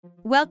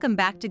Welcome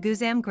back to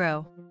Guzam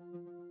Grow,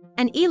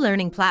 an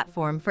e-learning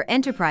platform for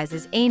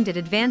enterprises aimed at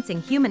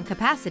advancing human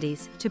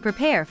capacities to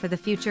prepare for the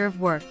future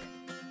of work.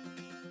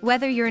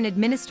 Whether you're an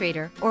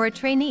administrator or a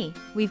trainee,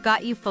 we've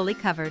got you fully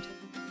covered.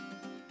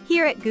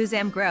 Here at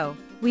Guzam Grow,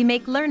 we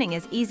make learning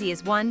as easy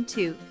as 1,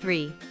 2,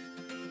 3.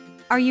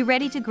 Are you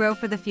ready to grow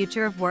for the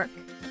future of work?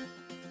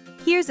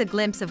 Here's a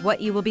glimpse of what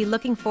you will be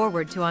looking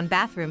forward to on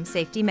bathroom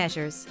safety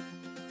measures.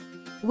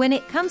 When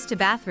it comes to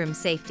bathroom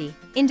safety,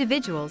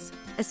 individuals,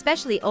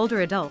 especially older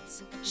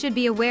adults, should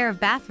be aware of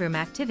bathroom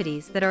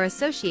activities that are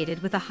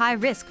associated with a high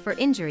risk for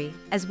injury,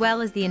 as well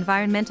as the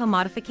environmental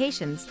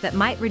modifications that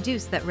might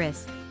reduce that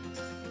risk.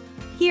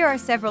 Here are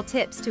several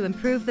tips to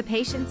improve the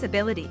patient's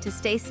ability to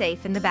stay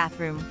safe in the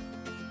bathroom.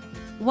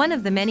 One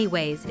of the many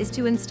ways is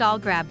to install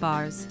grab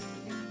bars.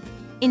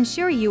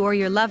 Ensure you or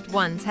your loved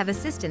ones have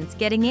assistance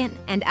getting in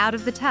and out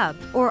of the tub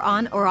or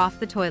on or off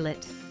the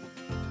toilet.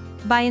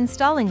 By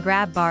installing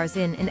grab bars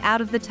in and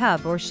out of the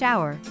tub or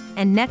shower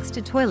and next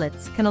to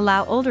toilets can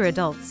allow older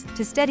adults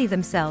to steady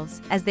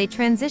themselves as they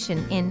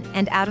transition in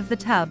and out of the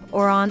tub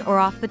or on or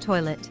off the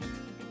toilet.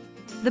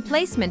 The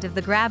placement of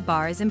the grab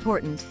bar is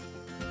important.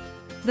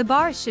 The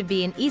bars should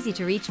be in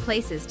easy-to-reach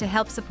places to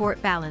help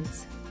support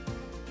balance.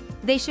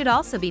 They should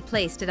also be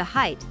placed at a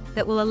height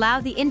that will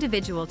allow the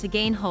individual to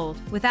gain hold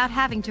without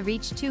having to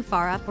reach too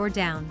far up or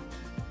down.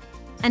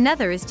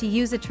 Another is to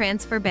use a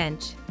transfer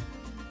bench.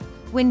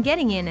 When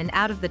getting in and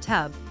out of the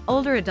tub,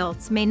 older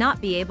adults may not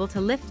be able to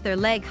lift their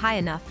leg high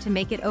enough to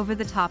make it over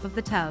the top of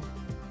the tub.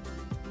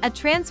 A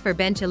transfer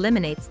bench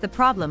eliminates the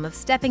problem of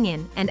stepping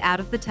in and out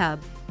of the tub.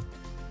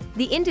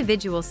 The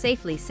individual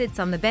safely sits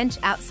on the bench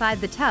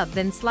outside the tub,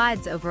 then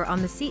slides over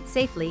on the seat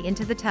safely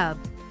into the tub.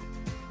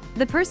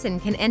 The person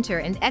can enter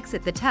and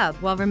exit the tub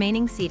while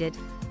remaining seated.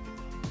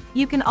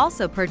 You can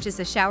also purchase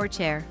a shower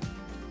chair.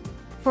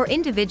 For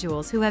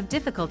individuals who have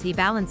difficulty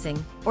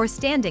balancing or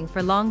standing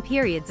for long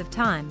periods of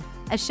time,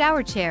 a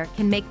shower chair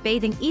can make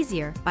bathing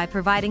easier by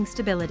providing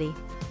stability.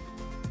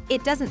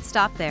 It doesn't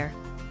stop there.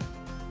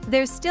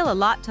 There's still a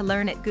lot to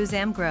learn at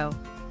Guzam Grow.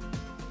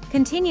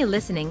 Continue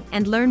listening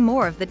and learn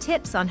more of the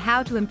tips on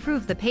how to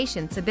improve the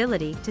patient's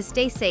ability to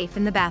stay safe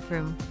in the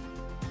bathroom.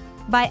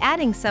 By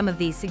adding some of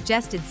these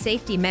suggested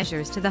safety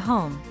measures to the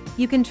home,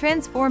 you can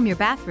transform your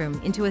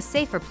bathroom into a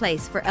safer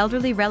place for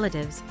elderly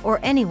relatives or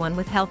anyone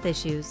with health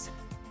issues.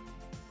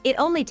 It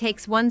only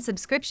takes one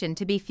subscription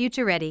to be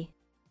future-ready.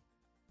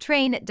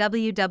 Train at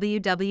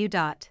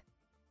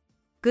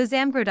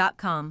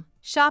www.guzamgrow.com.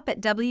 Shop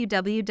at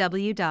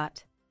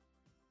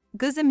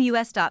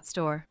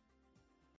www.guzamus.store.